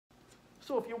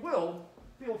So if you will,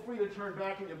 feel free to turn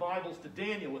back in your Bibles to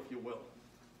Daniel, if you will.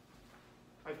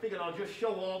 I figured I'll just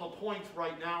show all the points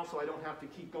right now so I don't have to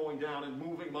keep going down and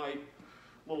moving my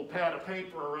little pad of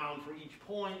paper around for each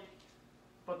point.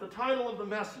 But the title of the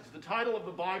message, the title of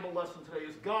the Bible lesson today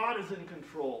is God is in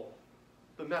Control.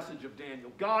 The message of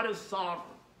Daniel. God is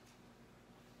sovereign.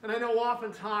 And I know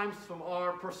oftentimes from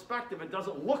our perspective it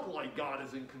doesn't look like God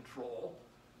is in control.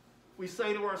 We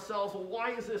say to ourselves, well,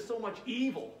 why is there so much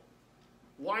evil?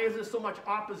 Why is there so much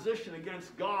opposition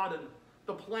against God and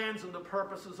the plans and the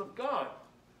purposes of God?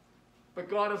 But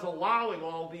God is allowing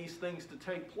all these things to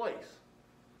take place.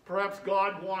 Perhaps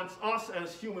God wants us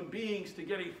as human beings to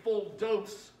get a full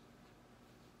dose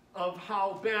of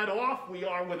how bad off we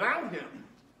are without Him,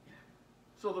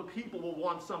 so the people will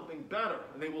want something better,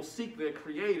 and they will seek their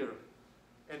Creator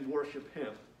and worship Him.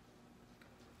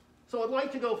 So I'd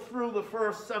like to go through the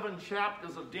first 7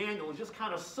 chapters of Daniel and just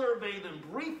kind of survey them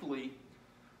briefly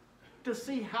to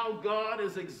see how God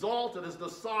is exalted as the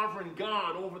sovereign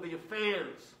God over the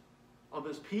affairs of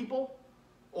His people,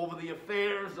 over the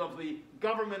affairs of the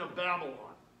government of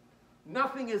Babylon.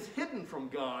 Nothing is hidden from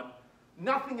God,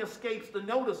 nothing escapes the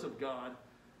notice of God,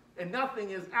 and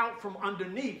nothing is out from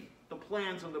underneath the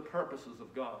plans and the purposes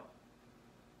of God.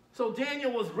 So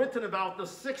Daniel was written about the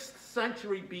 6th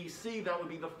century BC, that would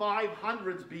be the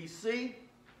 500s BC,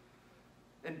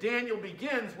 and Daniel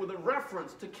begins with a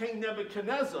reference to King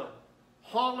Nebuchadnezzar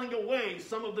hauling away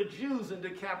some of the Jews into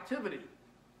captivity.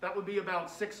 That would be about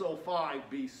 605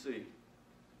 BC.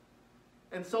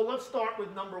 And so let's start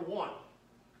with number 1.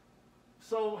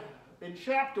 So in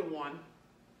chapter 1,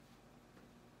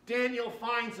 Daniel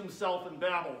finds himself in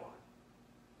Babylon.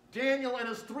 Daniel and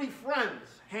his 3 friends,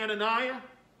 Hananiah,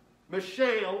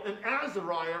 Mishael, and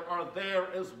Azariah, are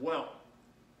there as well.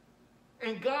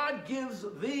 And God gives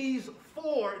these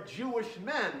 4 Jewish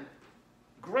men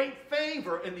great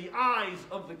favor in the eyes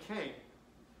of the king.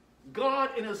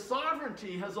 God, in His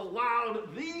sovereignty, has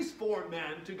allowed these 4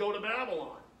 men to go to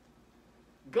Babylon.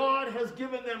 God has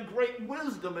given them great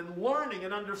wisdom and learning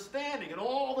and understanding and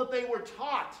all that they were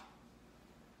taught.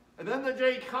 And then the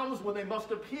day comes when they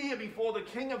must appear before the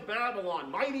king of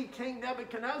Babylon, mighty King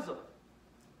Nebuchadnezzar.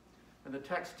 And the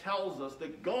text tells us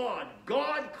that God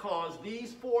caused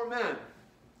these 4 men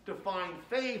to find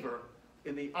favor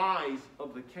in the eyes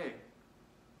of the king.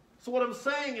 So what I'm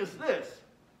saying is this: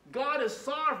 God is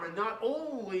sovereign not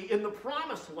only in the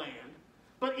promised land,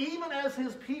 but even as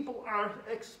His people are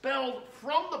expelled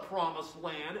from the promised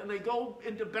land and they go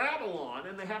into Babylon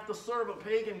and they have to serve a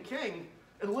pagan king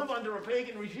and live under a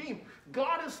pagan regime,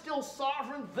 God is still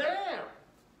sovereign there.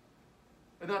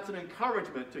 And that's an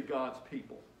encouragement to God's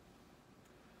people.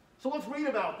 So let's read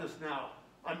about this now.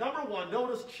 Number 1,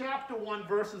 notice chapter 1,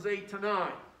 verses 8 to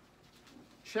 9.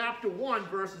 Chapter 1,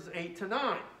 verses 8 to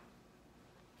 9.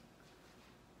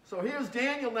 So here's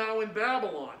Daniel now in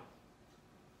Babylon.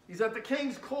 He's at the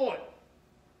king's court.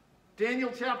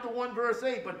 Daniel chapter 1, verse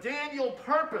 8. But Daniel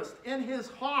purposed in his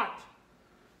heart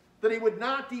that he would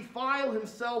not defile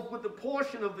himself with the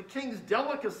portion of the king's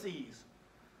delicacies,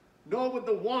 nor with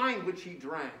the wine which he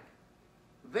drank.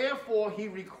 Therefore he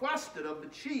requested of the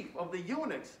chief of the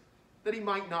eunuchs that he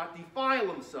might not defile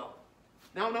himself.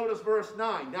 Now notice verse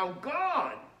 9. Now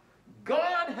God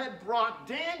had brought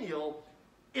Daniel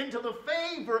into the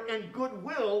favor and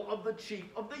goodwill of the chief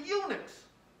of the eunuchs.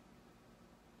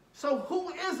 So who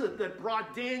is it that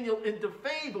brought Daniel into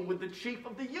favor with the chief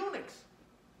of the eunuchs?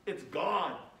 It's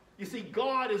God. You see,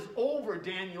 God is over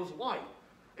Daniel's life.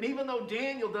 And even though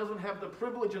Daniel doesn't have the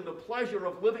privilege and the pleasure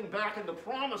of living back in the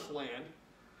promised land,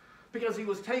 because he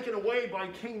was taken away by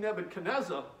King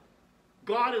Nebuchadnezzar,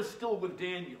 God is still with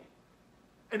Daniel.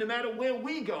 And no matter where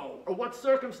we go or what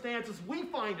circumstances we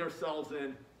find ourselves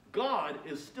in, God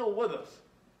is still with us.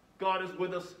 God is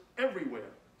with us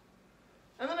everywhere.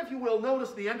 And then, if you will,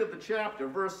 notice the end of the chapter,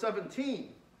 verse 17.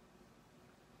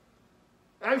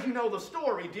 As you know the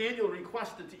story, Daniel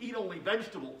requested to eat only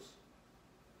vegetables.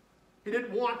 He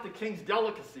didn't want the king's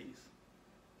delicacies.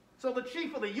 So the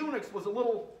chief of the eunuchs was a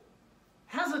little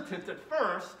hesitant at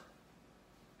first.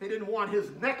 He didn't want his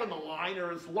neck on the line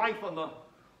or his life on the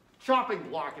chopping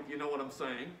block, if you know what I'm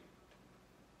saying.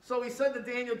 So he said to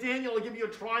Daniel, Daniel, I'll give you a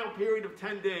trial period of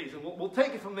 10 days, and we'll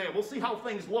take it from there. We'll see how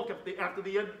things look after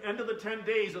the end of the 10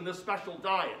 days in this special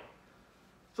diet.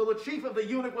 So the chief of the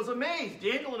eunuch was amazed.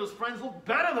 Daniel and his friends looked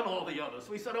better than all the others.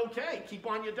 So he said, okay, keep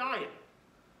on your diet.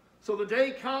 So the day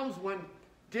comes when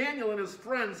Daniel and his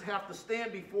friends have to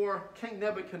stand before King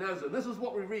Nebuchadnezzar. This is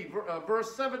what we read,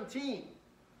 verse 17.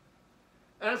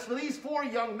 As for these 4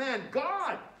 young men,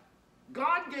 God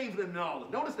gave them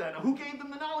knowledge. Notice that. Now, who gave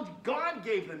them the knowledge? God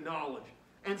gave them knowledge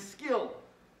and skill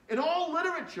in all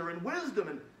literature and wisdom,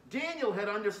 and Daniel had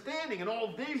understanding in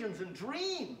all visions and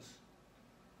dreams.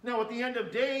 Now at the end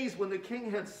of days, when the king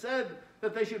had said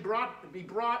that they should be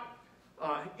brought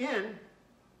in,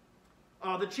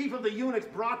 the chief of the eunuchs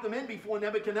brought them in before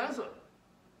Nebuchadnezzar.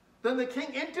 Then the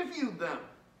king interviewed them,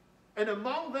 and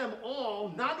among them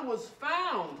all none was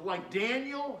found like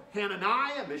Daniel,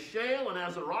 Hananiah, Mishael, and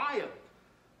Azariah.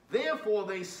 Therefore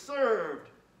they served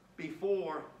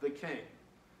before the king.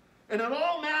 And in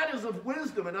all matters of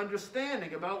wisdom and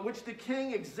understanding about which the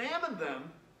king examined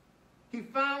them, he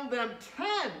found them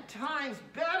 10 times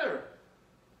better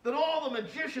than all the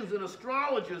magicians and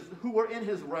astrologers who were in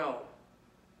his realm.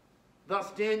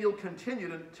 Thus Daniel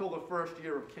continued until the first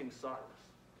year of King Cyrus.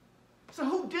 So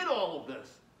who did all of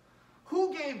this?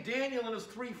 Who gave Daniel and his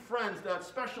 3 friends that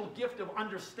special gift of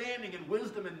understanding and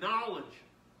wisdom and knowledge?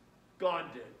 God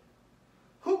did.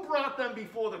 Who brought them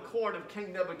before the court of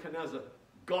King Nebuchadnezzar?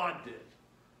 God did.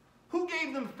 Who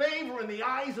gave them favor in the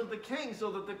eyes of the king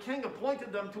so that the king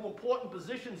appointed them to important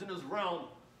positions in his realm?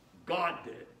 God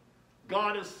did.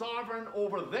 God is sovereign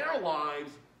over their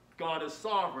lives. God is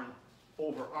sovereign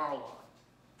over our lives.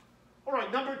 All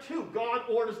right, number 2, God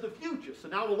orders the future. So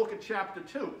now we'll look at chapter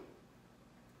 2.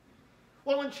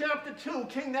 Well, in chapter 2,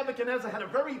 King Nebuchadnezzar had a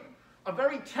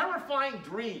very terrifying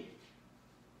dream.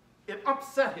 It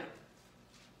upset him.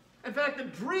 In fact, the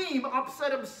dream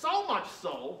upset him so much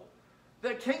so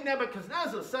that King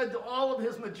Nebuchadnezzar said to all of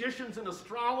his magicians and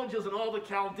astrologers and all the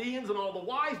Chaldeans and all the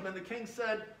wise men, the king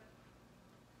said,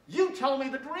 "You tell me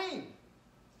the dream.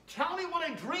 Tell me what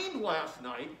I dreamed last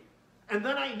night, and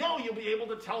then I know you'll be able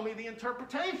to tell me the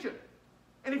interpretation.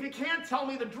 And if you can't tell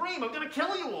me the dream, I'm going to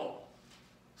kill you all."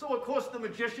 So, of course, the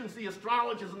magicians, the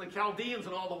astrologers, and the Chaldeans,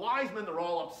 and all the wise men, they're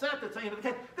all upset. They're saying to the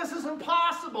king, "This is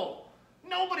impossible.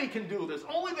 Nobody can do this.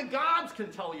 Only the gods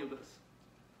can tell you this."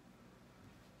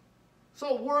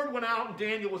 So word went out, and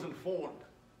Daniel was informed.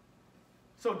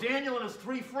 So Daniel and his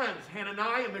 3 friends,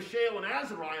 Hananiah, Mishael, and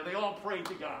Azariah, they all prayed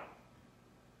to God.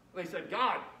 They said,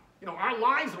 "God, our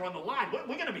lives are on the line. We're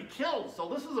going to be killed, so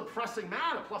this is a pressing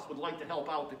matter. Plus, we'd like to help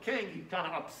out the king. He's kind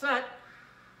of upset."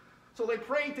 So they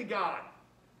prayed to God,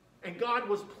 and God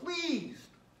was pleased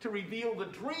to reveal the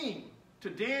dream to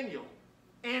Daniel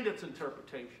and its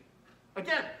interpretation.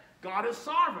 Again, God is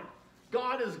sovereign.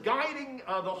 God is guiding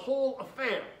the whole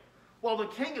affair. While the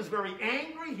king is very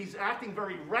angry, he's acting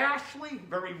very rashly,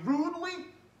 very rudely,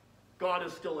 God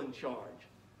is still in charge.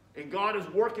 And God is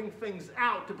working things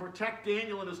out to protect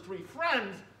Daniel and his 3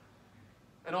 friends,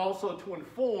 and also to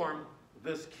inform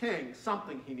this king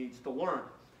something he needs to learn.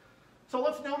 So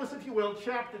let's notice, if you will,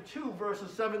 chapter 2,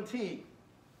 verses 17.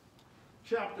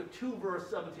 Chapter 2, verse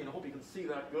 17. I hope you can see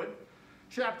that good.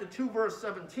 Chapter 2, verse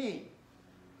 17.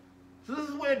 So this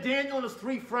is where Daniel and his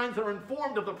 3 friends are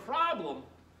informed of the problem,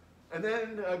 and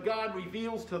then God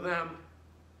reveals to them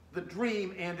the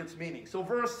dream and its meaning. So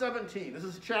verse 17, this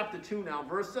is chapter 2 now,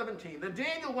 verse 17. Then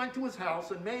Daniel went to his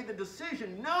house and made the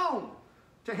decision known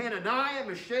to Hananiah,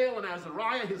 Mishael, and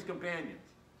Azariah, his companions,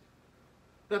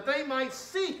 that they might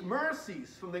seek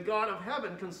mercies from the God of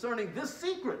heaven concerning this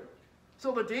secret,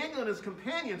 so that Daniel and his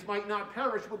companions might not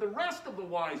perish with the rest of the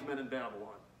wise men in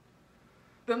Babylon.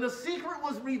 Then the secret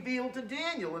was revealed to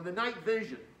Daniel in the night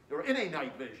vision, or in a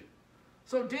night vision.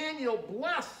 So Daniel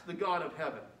blessed the God of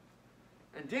heaven.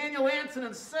 And Daniel answered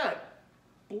and said,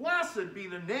 "Blessed be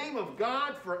the name of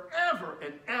God forever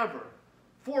and ever,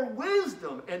 for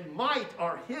wisdom and might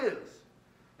are his.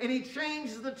 And he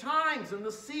changes the times and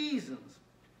the seasons.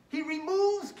 He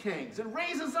removes kings and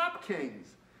raises up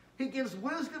kings. He gives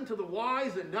wisdom to the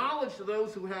wise and knowledge to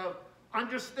those who have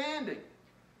understanding.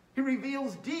 He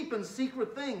reveals deep and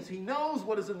secret things. He knows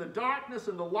what is in the darkness,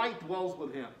 and the light dwells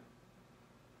with him."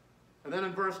 And then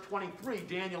in verse 23,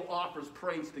 Daniel offers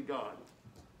praise to God.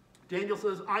 Daniel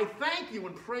says, "I thank you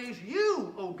and praise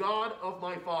you, O God of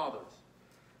my fathers.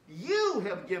 You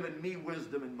have given me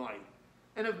wisdom and might,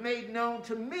 and have made known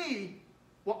to me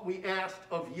what we asked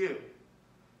of you.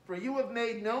 For you have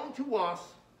made known to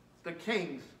us the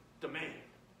king's demand."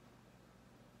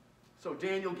 So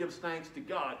Daniel gives thanks to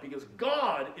God, because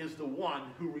God is the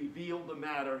one who revealed the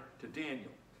matter to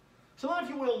Daniel. So if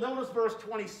you will, notice verse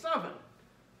 27.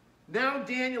 Now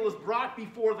Daniel is brought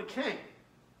before the king,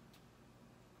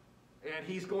 and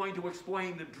he's going to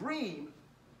explain the dream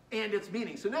and its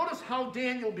meaning. So notice how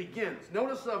Daniel begins.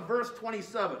 Notice verse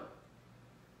 27.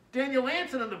 Daniel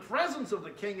answered in the presence of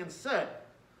the king and said,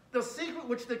 "The secret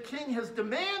which the king has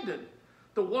demanded,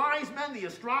 the wise men, the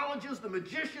astrologers, the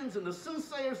magicians, and the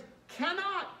soothsayers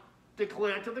cannot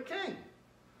declare to the king.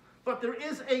 But there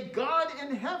is a God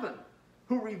in heaven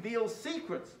who reveals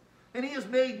secrets, and he has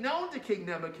made known to King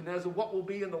Nebuchadnezzar what will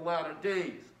be in the latter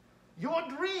days. your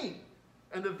dream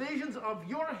and the visions of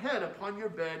your head upon your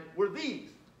bed were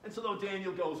these. And so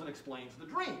Daniel goes and explains the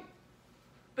dream.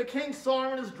 The king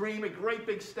saw in his dream a great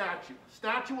big statue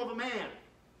of a man.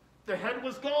 The head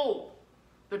was gold.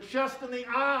 The chest and the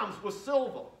arms were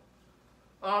silver.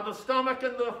 The stomach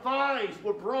and the thighs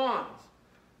were bronze.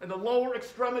 And the lower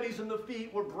extremities and the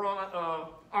feet were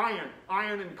iron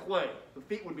and clay. The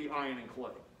feet would be iron and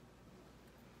clay.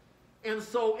 And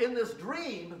so in this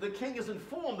dream, the king is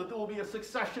informed that there will be a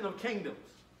succession of kingdoms.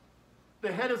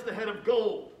 The head is the head of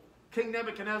gold. King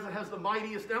Nebuchadnezzar has the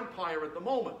mightiest empire at the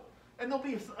moment. And there'll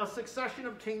be a succession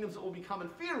of kingdoms that will become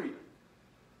inferior.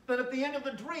 Then at the end of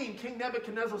the dream, King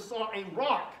Nebuchadnezzar saw a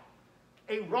rock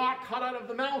cut out of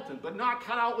the mountain, but not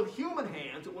cut out with human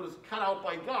hands. It was cut out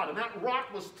by God. And that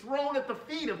rock was thrown at the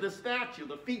feet of this statue,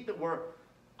 the feet that were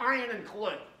iron and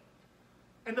clay.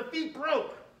 And the feet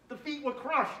broke. The feet were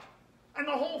crushed. And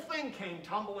the whole thing came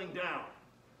tumbling down.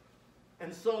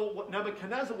 And so what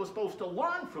Nebuchadnezzar was supposed to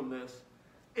learn from this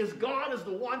is God is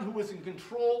the one who is in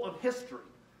control of history.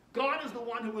 God is the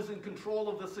one who is in control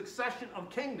of the succession of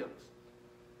kingdoms.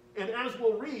 And as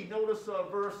we'll read, notice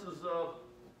verses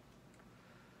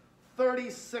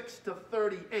 36 to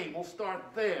 38. We'll start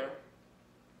there.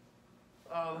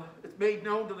 It's made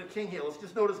known to the king here. Let's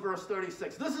just notice verse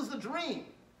 36. This is the dream.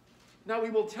 Now we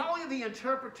will tell you the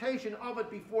interpretation of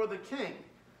it before the king.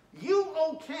 You,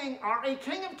 O king, are a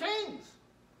king of kings.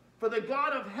 For the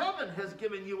God of heaven has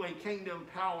given you a kingdom,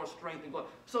 power, strength, and glory.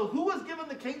 So who has given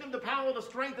the kingdom, the power, the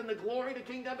strength, and the glory to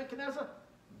King Nebuchadnezzar?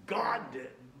 God did.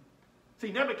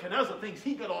 See, Nebuchadnezzar thinks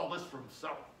he got all this for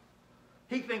himself.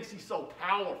 He thinks he's so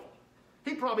powerful.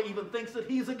 He probably even thinks that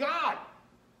he's a god.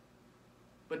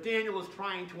 But Daniel is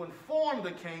trying to inform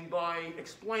the king by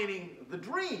explaining the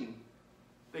dream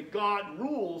that God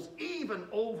rules even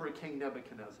over King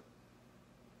Nebuchadnezzar.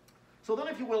 So then,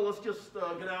 if you will, let's just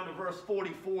go down to verse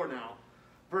 44 now.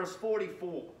 Verse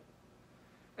 44.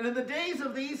 And in the days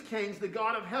of these kings, the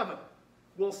God of heaven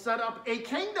will set up a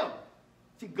kingdom.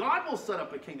 See, God will set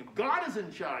up a kingdom. God is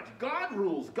in charge. God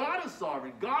rules. God is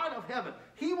sovereign. God of heaven.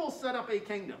 He will set up a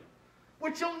kingdom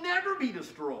which shall never be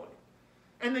destroyed.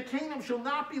 And the kingdom shall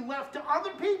not be left to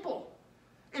other people.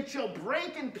 It shall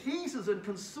break in pieces and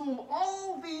consume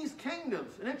all these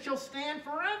kingdoms, and it shall stand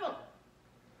forever.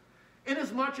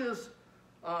 Inasmuch as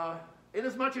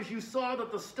you saw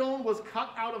that the stone was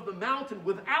cut out of the mountain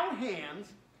without hands,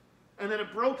 and that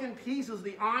it broke in pieces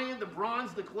the iron, the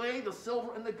bronze, the clay, the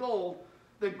silver, and the gold,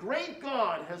 the great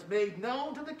God has made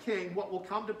known to the king what will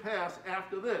come to pass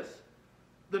after this.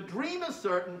 The dream is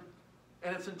certain,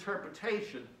 and its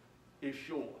interpretation is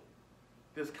sure.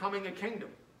 There's coming a kingdom.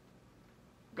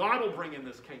 God will bring in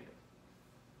this kingdom,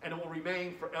 and it will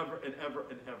remain forever and ever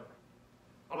and ever.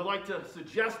 I would like to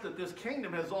suggest that this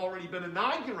kingdom has already been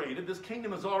inaugurated. This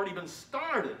kingdom has already been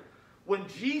started. When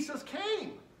Jesus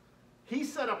came, he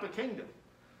set up a kingdom.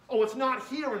 Oh, it's not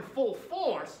here in full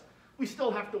force. We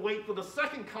still have to wait for the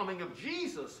second coming of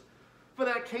Jesus for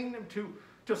that kingdom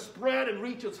to spread and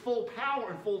reach its full power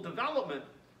and full development.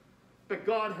 But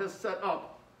God has set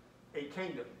up a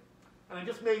kingdom. And I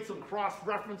just made some cross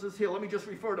references here. Let me just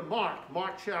refer to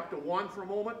Mark chapter 1 for a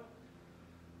moment.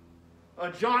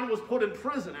 John was put in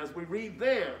prison, as we read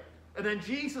there. And then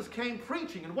Jesus came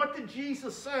preaching. And what did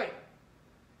Jesus say?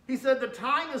 He said, the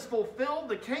time is fulfilled.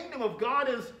 The kingdom of God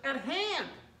is at hand.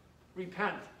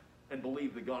 Repent and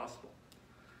believe the gospel.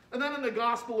 And then in the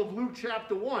Gospel of Luke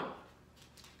chapter 1,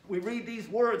 we read these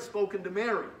words spoken to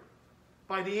Mary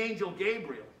by the angel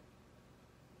Gabriel.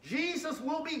 Jesus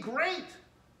will be great.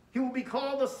 He will be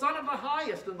called the Son of the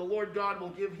Highest, and the Lord God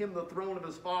will give him the throne of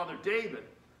his father David.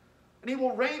 And he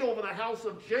will reign over the house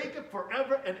of Jacob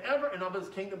forever, and of his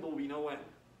kingdom there will be no end.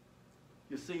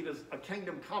 You see, there's a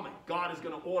kingdom coming. God is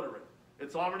going to order it.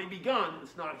 It's already begun.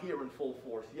 It's not here in full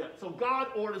force yet. So God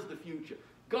orders the future.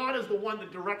 God is the one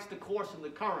that directs the course and the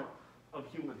current of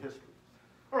human history.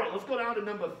 All right, let's go down to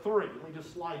number 3. Let me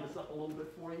just slide this up a little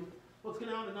bit for you. Let's go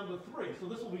down to number 3. So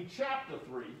this will be chapter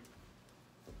 3.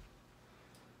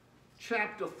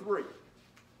 Chapter 3.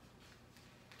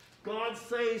 God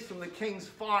saves from the king's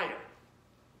fire.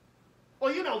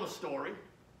 Well, you know the story.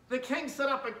 The king set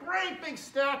up a great big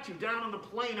statue down on the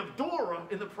plain of Dura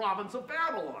in the province of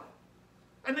Babylon.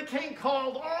 And the king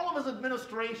called all of his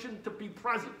administration to be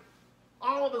present,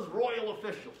 all of his royal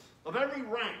officials of every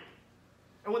rank.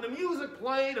 And when the music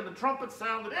played and the trumpet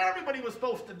sounded, everybody was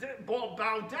supposed to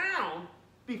bow down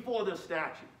before this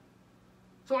statue.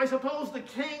 So I suppose the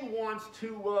king wants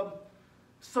to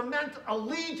cement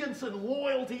allegiance and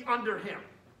loyalty under him.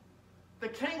 The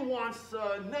king wants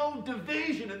no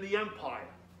division in the empire.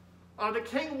 The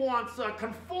king wants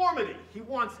conformity. He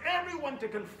wants everyone to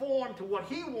conform to what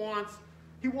he wants.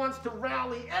 He wants to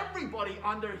rally everybody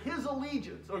under his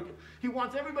allegiance. Or he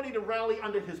wants everybody to rally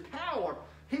under his power.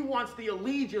 He wants the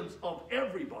allegiance of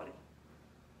everybody.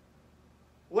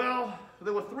 Well,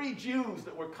 there were 3 Jews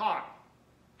that were caught: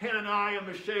 Hananiah,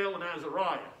 Mishael, and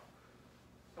Azariah.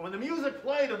 And when the music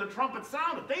played and the trumpet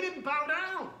sounded, they didn't bow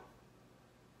down.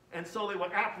 And so they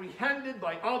were apprehended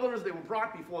by others. They were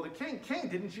brought before the king. King,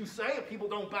 didn't you say if people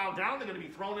don't bow down, they're going to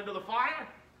be thrown into the fire?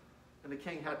 And the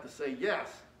king had to say,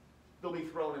 yes, they'll be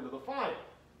thrown into the fire.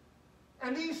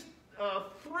 And these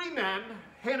 3 men,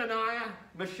 Hananiah,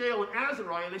 Mishael, and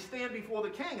Azariah, they stand before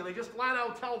the king, and they just flat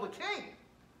out tell the king,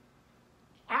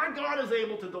 our God is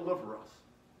able to deliver us.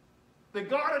 The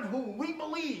God in whom we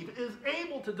believe is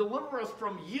able to deliver us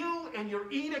from you and your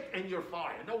edict and your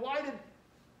fire. Now, why did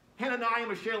Hananiah,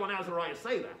 Mishael, and Azariah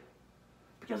say that?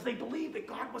 Because they believed that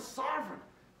God was sovereign.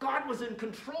 God was in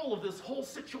control of this whole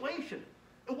situation.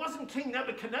 It wasn't King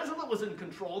Nebuchadnezzar that was in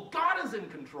control. God is in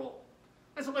control.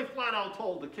 And so they flat out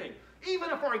told the king, even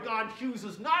if our God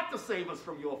chooses not to save us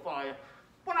from your fire,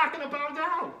 we're not going to bow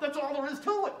down. That's all there is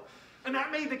to it. And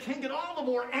that made the king get all the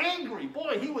more angry.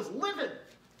 Boy, he was livid.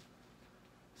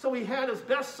 So he had his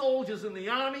best soldiers in the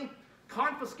army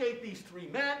confiscate these 3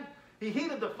 men. He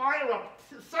heated the fire up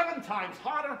 7 times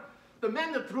hotter. The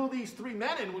men that threw these 3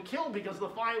 men in were killed because the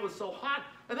fire was so hot.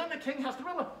 And then the king has to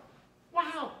realize,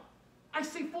 wow, I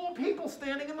see 4 people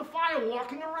standing in the fire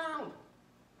walking around.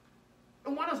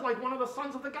 And one is like one of the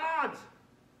sons of the gods.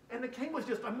 And the king was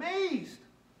just amazed.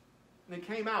 And they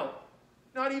came out.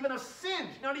 Not even a singe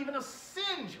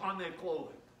on their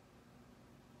clothing.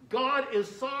 God is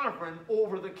sovereign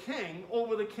over the king,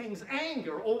 over the king's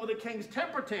anger, over the king's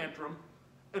temper tantrum,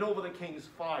 and over the king's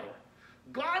fire.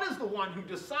 God is the one who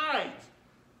decides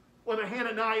whether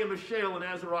Hananiah, Mishael, and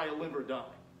Azariah live or die.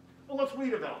 Well, let's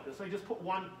read about this. I just put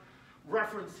one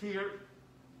reference here.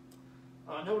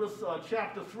 Notice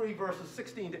chapter 3, verses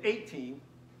 16 to 18.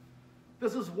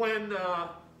 This is when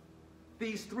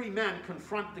these 3 men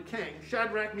confront the king.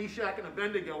 Shadrach, Meshach, and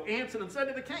Abednego answered and said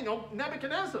to the king, O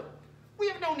Nebuchadnezzar, we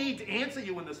have no need to answer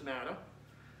you in this matter.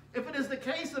 If it is the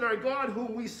case that our God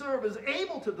whom we serve is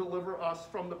able to deliver us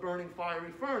from the burning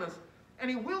fiery furnace, and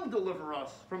he will deliver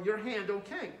us from your hand, O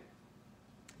king.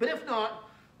 But if not,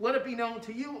 let it be known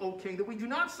to you, O king, that we do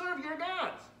not serve your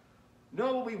gods,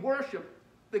 nor will we worship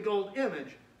the gold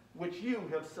image which you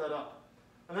have set up.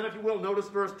 And then if you will, notice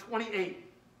verse 28.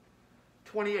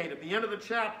 28, at the end of the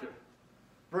chapter.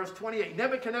 Verse 28,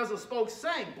 Nebuchadnezzar spoke,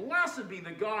 saying, Blessed be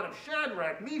the God of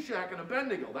Shadrach, Meshach, and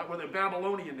Abednego, that were their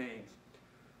Babylonian names,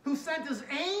 who sent his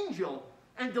angel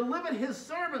and delivered his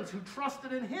servants who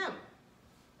trusted in him.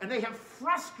 And they have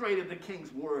frustrated the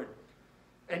king's word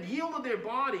and yielded their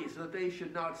bodies that they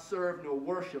should not serve nor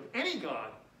worship any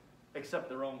god except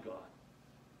their own God.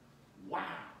 Wow.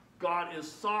 God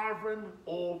is sovereign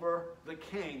over the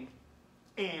king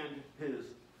and his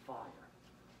fire.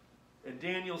 And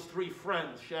Daniel's 3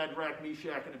 friends, Shadrach,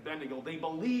 Meshach, and Abednego, they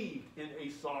believed in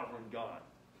a sovereign God.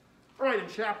 All right, in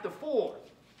chapter 4,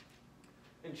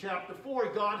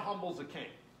 God humbles the king.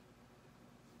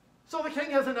 So the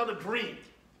king has another dream,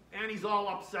 and he's all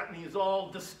upset, and he's all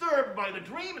disturbed by the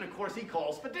dream, and of course he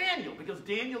calls for Daniel, because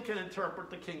Daniel can interpret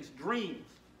the king's dreams.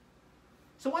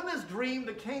 So in this dream,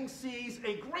 the king sees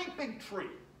a great big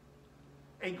tree.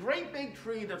 A great big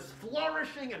tree that's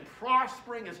flourishing and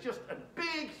prospering. It's just a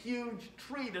big, huge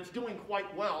tree that's doing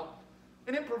quite well.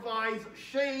 And it provides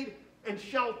shade and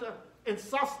shelter and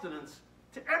sustenance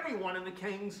to everyone in the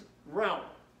king's realm.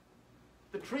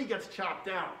 The tree gets chopped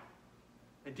down.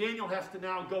 And Daniel has to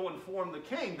now go inform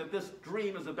the king that this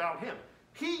dream is about him.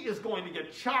 He is going to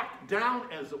get chopped down,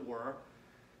 as it were.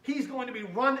 He's going to be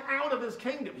run out of his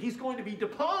kingdom. He's going to be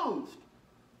deposed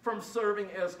from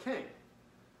serving as king.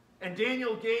 And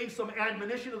Daniel gave some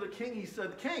admonition to the king. He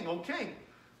said, King, O king,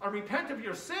 repent of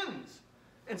your sins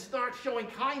and start showing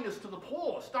kindness to the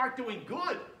poor. Start doing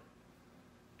good.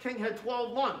 King had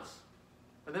 12 months.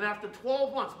 And then after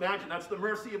 12 months, imagine, that's the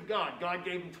mercy of God. God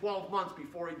gave him 12 months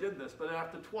before he did this. But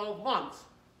after 12 months,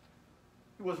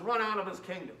 he was run out of his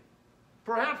kingdom.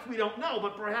 Perhaps we don't know,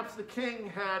 but perhaps the king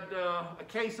had a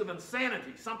case of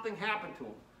insanity. Something happened to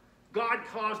him. God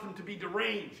caused him to be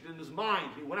deranged in his mind.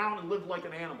 He went out and lived like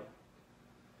an animal.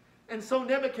 And so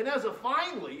Nebuchadnezzar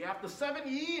finally, after 7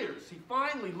 years, he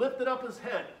finally lifted up his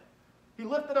head. He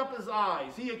lifted up his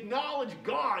eyes. He acknowledged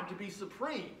God to be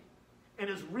supreme. And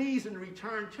his reason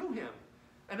returned to him.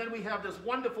 And then we have this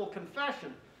wonderful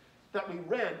confession that we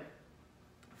read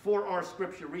for our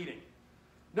scripture reading.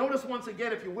 Notice once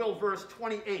again, if you will, verse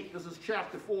 28. This is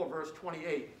chapter 4, verse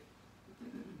 28.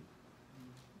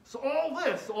 So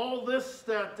all this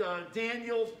that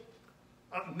Daniel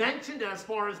mentioned as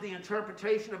far as the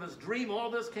interpretation of his dream, all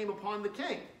this came upon the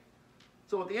king.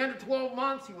 So at the end of 12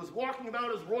 months, he was walking about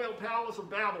his royal palace of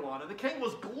Babylon, and the king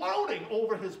was gloating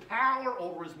over his power,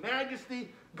 over his majesty,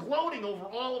 gloating over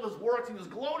all of his works. He was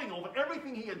gloating over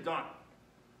everything he had done.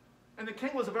 And the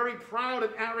king was a very proud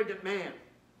and arrogant man.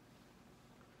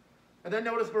 And then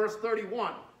notice verse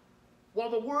 31. While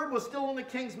the word was still in the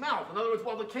king's mouth, in other words,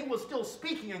 while the king was still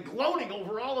speaking and gloating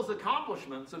over all his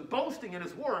accomplishments and boasting in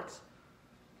his works,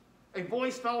 a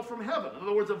voice fell from heaven. In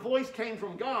other words, a voice came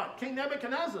from God. King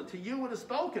Nebuchadnezzar, to you it is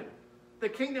spoken. The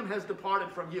kingdom has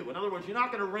departed from you. In other words, you're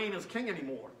not going to reign as king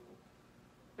anymore.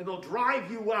 And they'll drive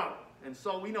you out. And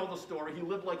so we know the story. He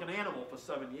lived like an animal for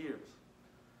 7 years.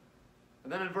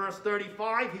 And then in verse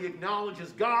 35, he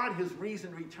acknowledges God. His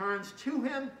reason returns to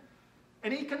him.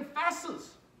 And he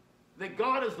confesses that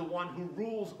God is the one who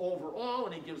rules over all,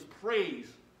 and he gives praise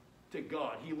to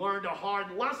God. He learned a hard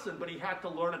lesson, but he had to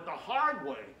learn it the hard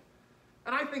way.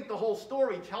 And I think the whole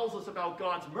story tells us about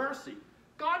God's mercy.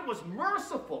 God was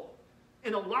merciful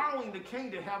in allowing the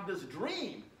king to have this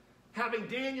dream, having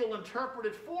Daniel interpret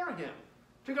it for him,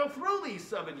 to go through these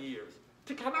 7 years,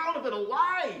 to come out of it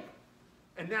alive.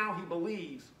 And now he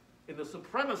believes in the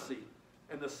supremacy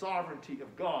and the sovereignty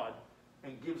of God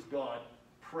and gives God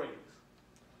praise.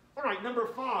 All right, number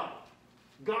 5,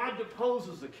 God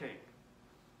deposes the king.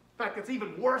 In fact, it's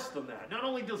even worse than that. Not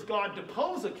only does God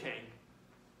depose a king,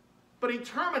 but he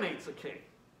terminates a king.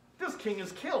 This king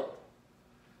is killed.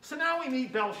 So now we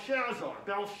meet Belshazzar.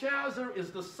 Belshazzar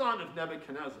is the son of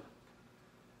Nebuchadnezzar.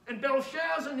 And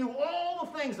Belshazzar knew all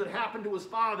the things that happened to his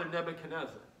father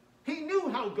Nebuchadnezzar. He knew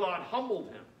how God humbled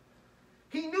him.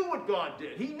 He knew what God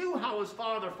did. He knew how his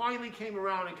father finally came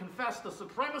around and confessed the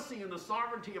supremacy and the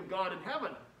sovereignty of God in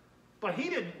heaven. But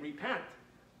he didn't repent.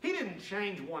 He didn't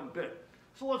change one bit.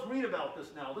 So let's read about this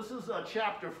now. This is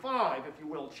chapter 5, if you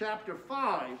will. Chapter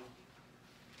 5.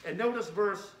 And notice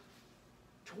verse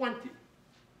 20.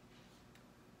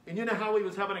 And you know how he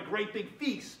was having a great big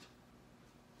feast.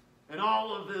 And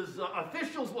all of his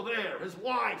officials were there, his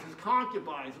wives, his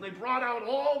concubines. And they brought out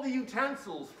all the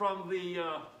utensils from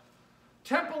the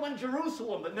temple in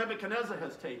Jerusalem that Nebuchadnezzar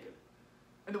has taken.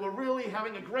 And they were really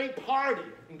having a great party,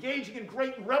 engaging in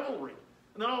great revelry.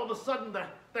 And then all of a sudden,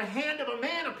 the hand of a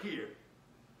man appeared.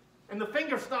 And the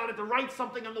finger started to write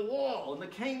something on the wall. And the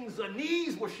king's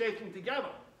knees were shaking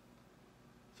together.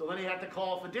 So then he had to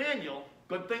call for Daniel.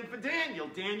 Good thing for Daniel.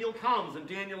 Daniel comes, and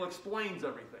Daniel explains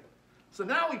everything. So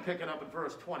now we pick it up at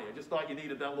verse 20. I just thought you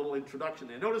needed that little introduction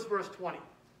there. Notice verse 20.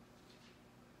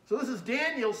 So this is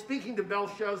Daniel speaking to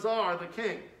Belshazzar, the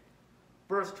king.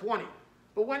 Verse 20.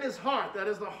 But when his heart, that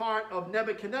is the heart of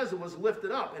Nebuchadnezzar, was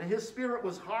lifted up, and his spirit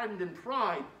was hardened in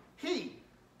pride, he,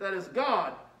 that is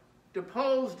God,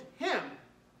 deposed him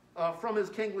from his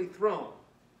kingly throne,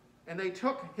 and they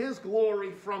took his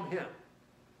glory from him.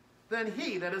 Then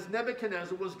he, that is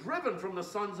Nebuchadnezzar, was driven from the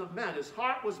sons of men. His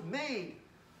heart was made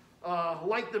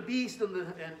like the beast,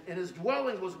 and his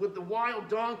dwelling was with the wild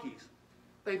donkeys.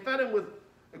 They fed him with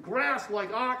grass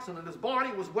like oxen, and his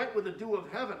body was wet with the dew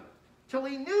of heaven, till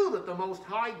he knew that the Most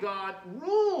High God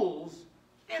rules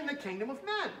in the kingdom of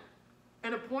men,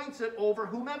 and appoints it over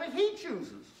whomever he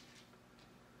chooses.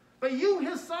 But you,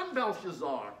 his son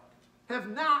Belshazzar, have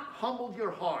not humbled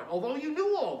your heart, although you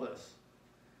knew all this.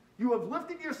 You have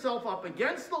lifted yourself up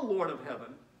against the Lord of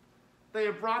heaven. They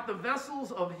have brought the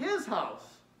vessels of his house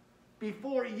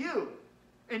before you,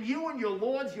 and you and your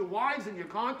lords, your wives, and your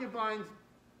concubines,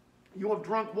 you have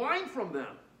drunk wine from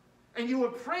them, and you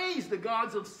have praised the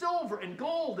gods of silver and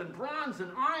gold and bronze and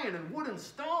iron and wood and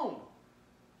stone,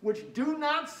 which do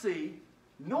not see,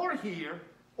 nor hear,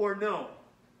 or know.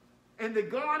 And the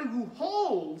God who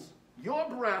holds your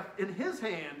breath in his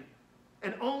hand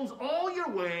and owns all your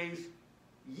ways,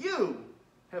 you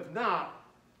have not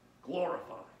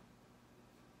glorified.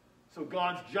 So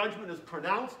God's judgment is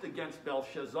pronounced against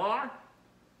Belshazzar.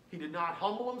 He did not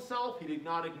humble himself. He did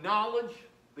not acknowledge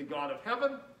the God of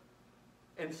heaven.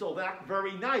 And so that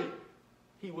very night,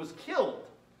 he was killed.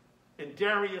 And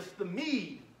Darius the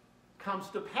Mede comes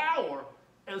to power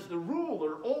as the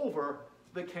ruler over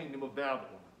the kingdom of Babylon.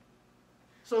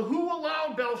 So who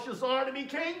allowed Belshazzar to be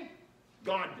king?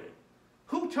 God did.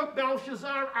 Who took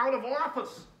Belshazzar out of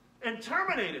office and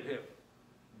terminated him?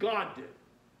 God did.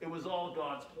 It was all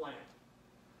God's plan.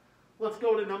 Let's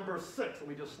go to number 6. Let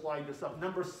me just slide this up.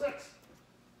 Number 6.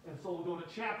 And so we'll go to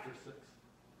chapter 6.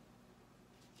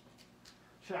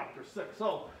 Chapter 6.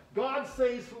 So, God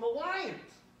saves from the lions.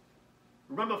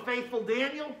 Remember faithful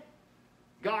Daniel?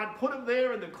 God put him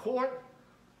there in the court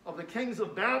of the kings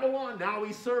of Babylon. Now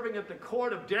he's serving at the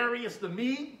court of Darius the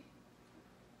Mede.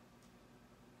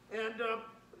 And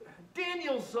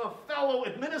Daniel's fellow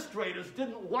administrators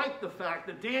didn't like the fact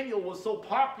that Daniel was so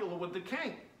popular with the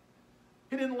king.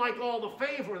 He didn't like all the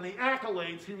favor and the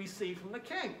accolades he received from the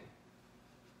king.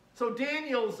 So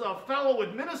Daniel's fellow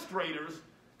administrators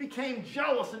became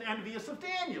jealous and envious of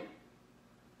Daniel.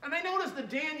 And they noticed that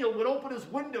Daniel would open his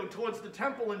window towards the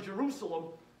temple in Jerusalem,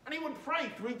 and he would pray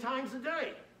 3 times a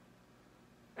day.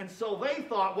 And so they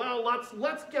thought, well,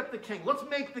 let's get the king. Let's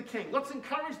make the king. Let's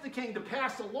encourage the king to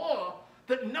pass a law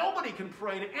that nobody can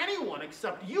pray to anyone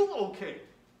except you, O king.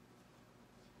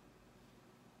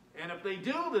 And if they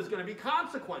do, there's going to be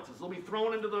consequences. They'll be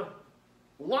thrown into the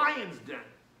lion's den.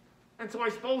 And so I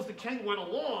suppose the king went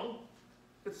along.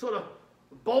 It sort of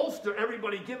bolster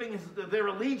everybody giving their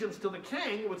allegiance to the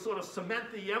king. It would sort of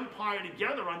cement the empire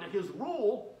together under his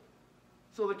rule.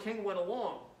 So the king went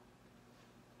along.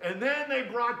 And then they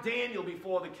brought Daniel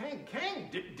before the king. King,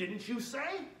 didn't you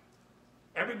say?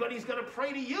 Everybody's going to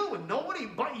pray to you and nobody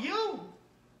but you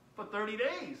for 30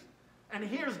 days. And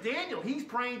here's Daniel. He's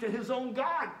praying to his own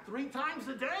God 3 times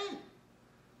a day.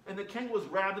 And the king was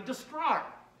rather distraught.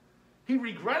 He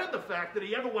regretted the fact that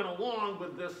he ever went along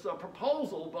with this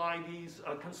proposal by these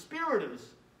conspirators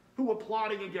who were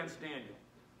plotting against Daniel.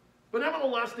 But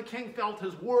nevertheless, the king felt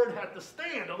his word had to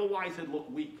stand, otherwise he'd look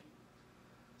weak.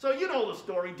 So you know the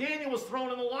story. Daniel was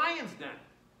thrown in the lion's den.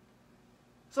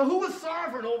 So who was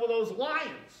sovereign over those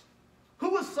lions?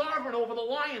 Who was sovereign over the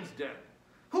lion's den?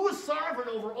 Who was sovereign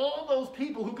over all those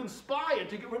people who conspired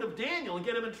to get rid of Daniel and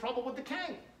get him in trouble with the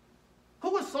king?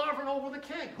 Who was sovereign over the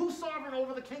king? Who's sovereign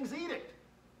over the king's edict?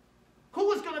 Who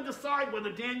was going to decide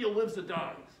whether Daniel lives or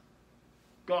dies?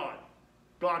 God.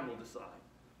 God will decide.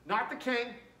 Not the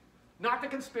king, not the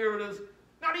conspirators,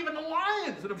 not even the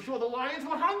lions. And I'm sure the lions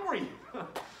were hungry.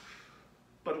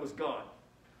 But it was God.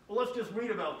 Well, let's just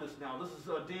read about this now. This is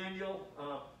Daniel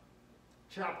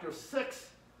chapter 6.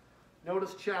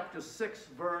 Notice chapter 6,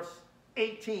 verse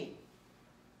 18.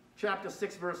 Chapter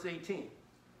 6, verse 18.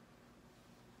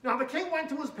 Now the king went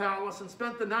to his palace and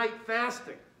spent the night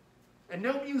fasting, and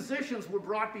no musicians were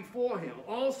brought before him.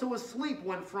 Also his sleep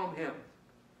went from him.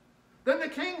 Then the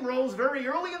king rose very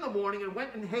early in the morning and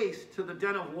went in haste to the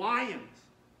den of lions.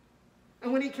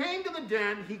 And when he came to the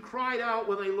den, he cried out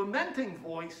with a lamenting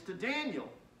voice to Daniel.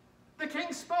 The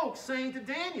king spoke, saying to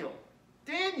Daniel,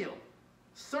 Daniel,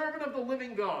 servant of the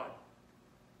living God,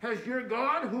 has your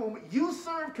God, whom you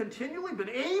serve continually, been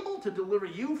able to deliver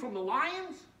you from the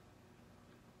lions?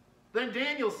 Then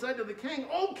Daniel said to the king,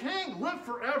 O king, live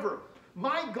forever.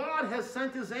 My God has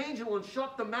sent his angel and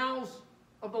shut the mouths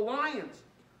of the lions,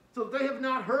 so that they have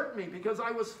not hurt me, because I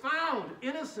was found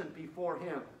innocent before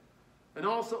him. And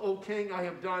also, O king, I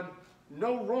have done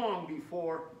no wrong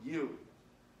before you.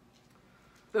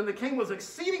 Then the king was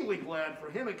exceedingly glad for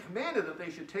him and commanded that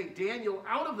they should take Daniel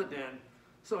out of the den.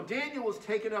 So Daniel was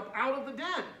taken up out of the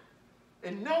den,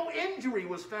 and no injury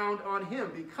was found on him,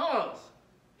 because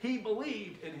he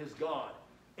believed in his God.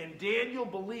 And Daniel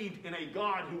believed in a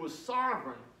God who was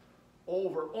sovereign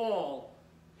over all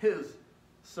his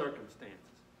circumstances.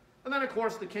 And then, of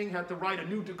course, the king had to write a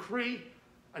new decree,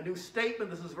 a new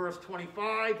statement. This is verse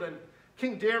 25. And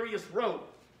King Darius wrote,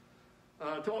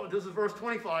 this is verse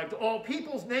 25, to all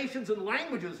peoples, nations, and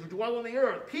languages who dwell on the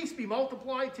earth, peace be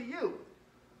multiplied to you.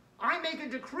 I make a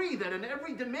decree that in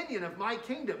every dominion of my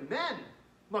kingdom, men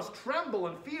must tremble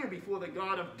and fear before the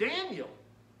God of Daniel.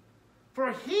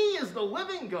 For he is the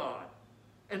living God,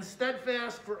 and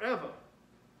steadfast forever.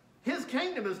 His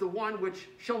kingdom is the one which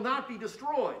shall not be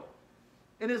destroyed,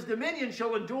 and his dominion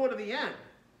shall endure to the end.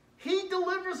 He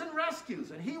delivers and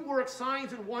rescues, and he works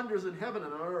signs and wonders in heaven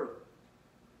and on earth,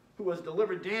 who has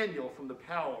delivered Daniel from the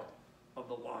power of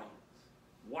the lions.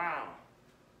 Wow.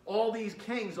 All these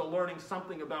kings are learning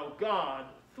something about God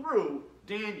through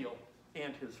Daniel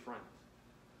and his friends.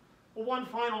 Well, one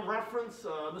final reference,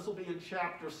 this will be in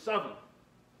chapter 7.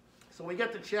 So we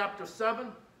get to chapter 7,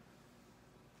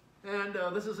 and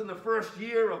this is in the first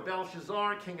year of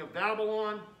Belshazzar, king of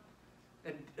Babylon,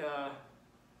 and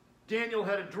Daniel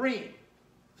had a dream.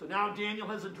 So now Daniel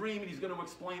has a dream, and he's going to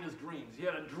explain his dreams. He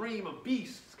had a dream of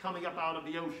beasts coming up out of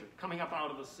the ocean, coming up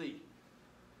out of the sea.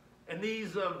 And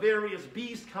these various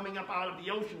beasts coming up out of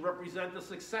the ocean represent the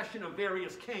succession of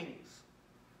various kings.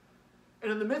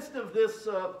 And in the midst of this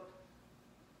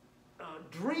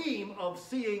dream of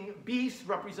seeing beasts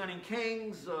representing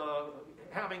kings,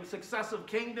 having successive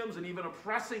kingdoms, and even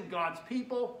oppressing God's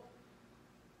people,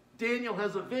 Daniel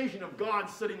has a vision of God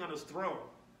sitting on his throne.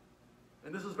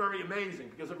 And this is very amazing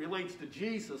because it relates to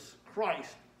Jesus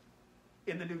Christ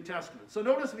in the New Testament. So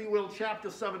notice, if you will, chapter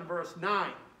 7, verse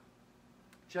 9.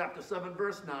 Chapter 7,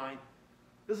 verse 9.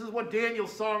 This is what Daniel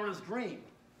saw in his dream.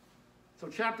 It So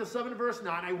chapter 7, verse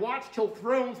 9, I watched till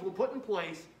thrones were put in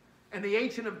place, and the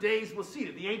Ancient of Days was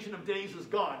seated. The Ancient of Days is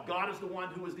God. God is the one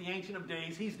who is the Ancient of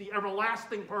Days. He's the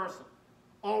everlasting person.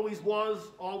 Always was,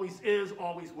 always is,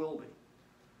 always will be.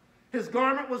 His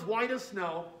garment was white as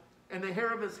snow, and the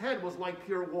hair of his head was like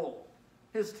pure wool.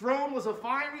 His throne was a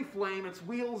fiery flame, its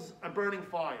wheels a burning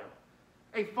fire.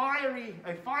 A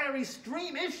fiery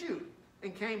stream issued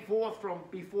and came forth from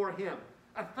before him.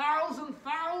 1,000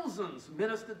 thousands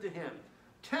ministered to him.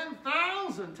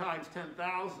 10,000 times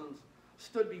 10,000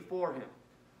 stood before him.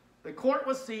 The court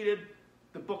was seated,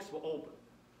 the books were opened.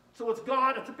 So it's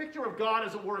God, it's a picture of God,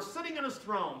 as it were, sitting in his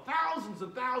throne. Thousands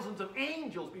and thousands of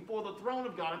angels before the throne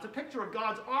of God. It's a picture of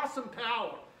God's awesome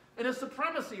power and his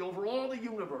supremacy over all the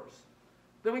universe.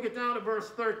 Then we get down to verse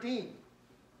 13.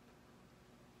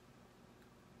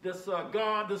 This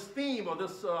theme, or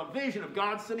this vision of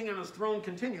God sitting on his throne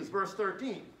continues. Verse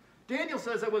 13. Daniel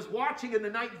says, I was watching in the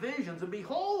night visions, and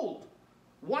behold,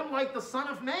 one like the Son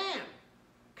of Man,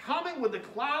 coming with the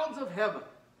clouds of heaven.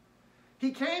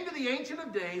 He came to the Ancient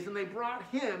of Days, and they brought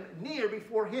him near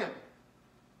before him.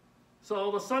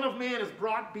 So the Son of Man is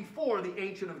brought before the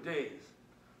Ancient of Days.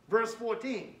 Verse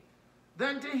 14.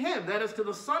 Then to him, that is to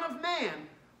the Son of Man,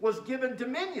 was given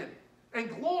dominion and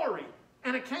glory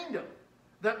and a kingdom,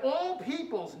 that all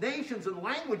peoples, nations, and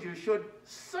languages should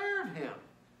serve him.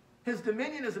 His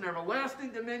dominion is an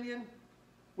everlasting dominion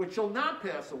which shall not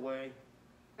pass away,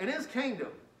 and his kingdom,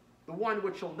 the one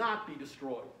which shall not be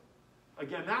destroyed.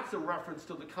 Again, that's a reference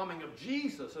to the coming of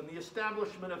Jesus and the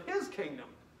establishment of his kingdom,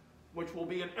 which will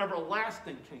be an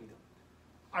everlasting kingdom.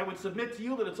 I would submit to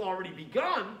you that it's already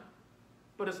begun,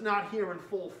 but it's not here in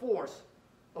full force,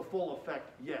 of full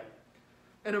effect yet.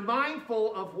 And I'm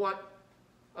mindful of what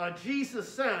Jesus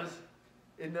says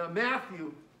in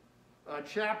Matthew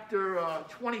chapter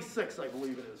 26, I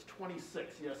believe it is.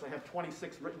 26, yes, I have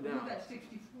 26 written down. Isn't that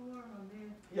 64 on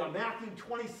there? Yeah, Matthew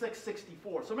 26,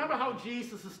 64. So remember how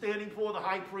Jesus is standing before the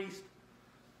high priest?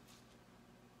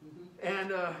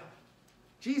 And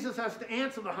Jesus has to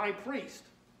answer the high priest.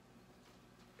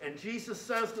 And Jesus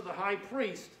says to the high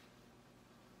priest,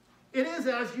 it is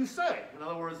as you say. In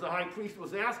other words, the high priest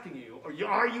was asking you,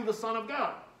 are you the Son of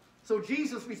God? So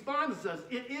Jesus responds and says,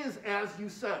 it is as you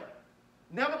said.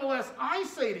 Nevertheless, I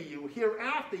say to you,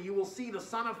 hereafter you will see the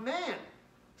Son of Man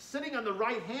sitting on the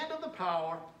right hand of the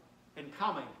power and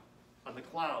coming on the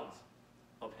clouds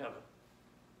of heaven.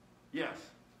 Yes,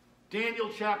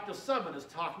 Daniel chapter 7 is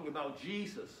talking about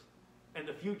Jesus and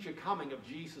the future coming of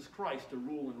Jesus Christ to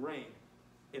rule and reign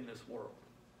in this world.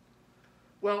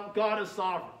 Well, God is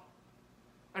sovereign.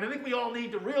 And I think we all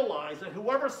need to realize that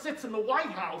whoever sits in the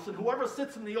White House and whoever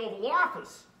sits in the Oval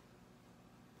Office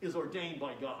is ordained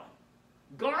by God.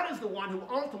 God is the one who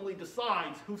ultimately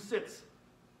decides who sits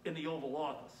in the Oval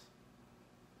Office.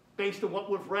 Based on what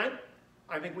we've read,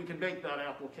 I think we can make that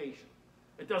application.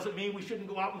 It doesn't mean we shouldn't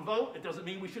go out and vote. It doesn't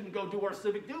mean we shouldn't go do our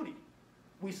civic duty.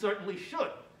 We certainly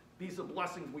should. These are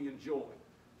blessings we enjoy.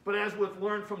 But as we've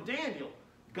learned from Daniel,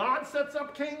 God sets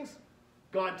up kings,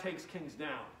 God takes kings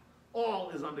down. All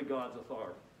is under God's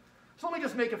authority. So let me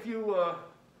just make a few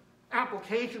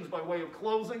applications by way of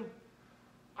closing.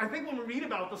 I think when we read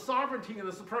about the sovereignty and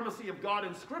the supremacy of God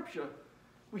in Scripture,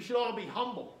 we should all be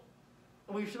humble.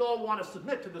 And we should all want to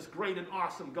submit to this great and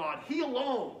awesome God. He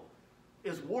alone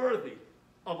is worthy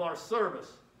of our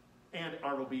service and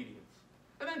our obedience.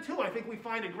 And then too, I think we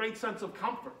find a great sense of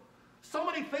comfort. So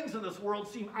many things in this world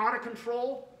seem out of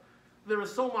control. There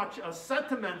is so much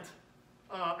sentiment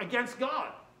against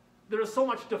God. There is so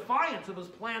much defiance of his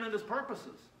plan and his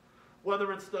purposes.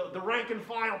 Whether it's the rank and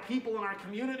file people in our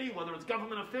community, whether it's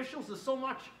government officials, there's so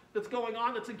much that's going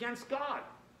on that's against God.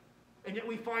 And yet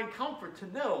we find comfort to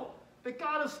know that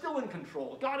God is still in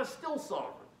control. God is still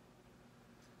sovereign.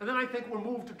 And then I think we're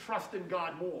moved to trust in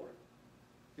God more.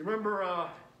 You remember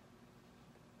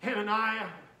Hananiah,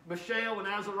 Mishael, and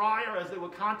Azariah, as they were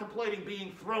contemplating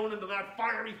being thrown into that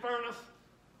fiery furnace,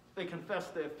 they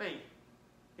confessed their faith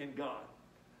in God.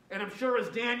 And I'm sure as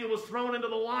Daniel was thrown into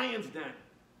the lion's den,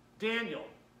 Daniel,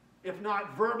 if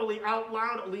not verbally out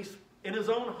loud, at least in his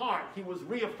own heart, he was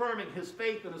reaffirming his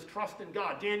faith and his trust in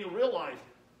God. Daniel realized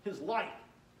his life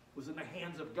was in the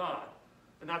hands of God.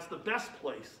 And that's the best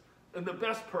place and the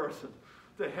best person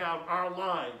to have our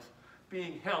lives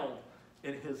being held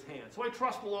in his hands. So I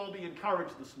trust we'll all be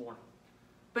encouraged this morning.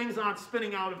 Things aren't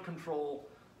spinning out of control.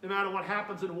 No matter what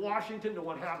happens in Washington, or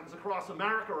what happens across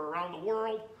America or around the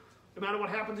world, no matter what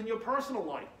happens in your personal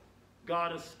life,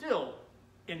 God is still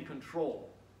in control.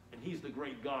 And he's the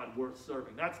great God worth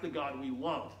serving. That's the God we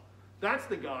love. That's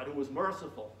the God who was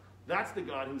merciful. That's the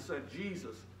God who sent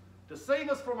Jesus to save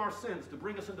us from our sins, to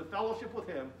bring us into fellowship with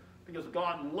him, because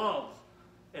God loves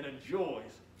and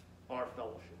enjoys our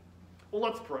fellowship. Well,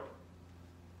 let's pray.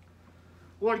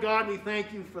 Lord God, we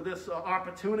thank you for this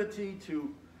opportunity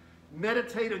to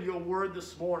meditate on your word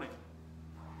this morning.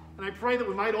 And I pray that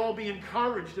we might all be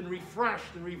encouraged and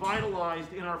refreshed and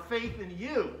revitalized in our faith in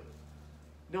you,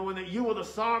 knowing that you are the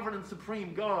sovereign and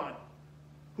supreme God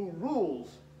who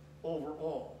rules over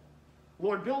all.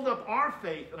 Lord, build up our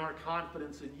faith and our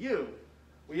confidence in you.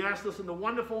 We ask this in the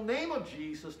wonderful name of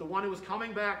Jesus, the one who is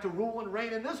coming back to rule and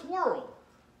reign in this world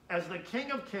as the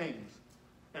King of Kings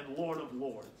and Lord of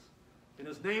Lords. In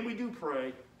his name we do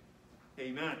pray.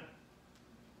 Amen.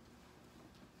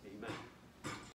 Amen.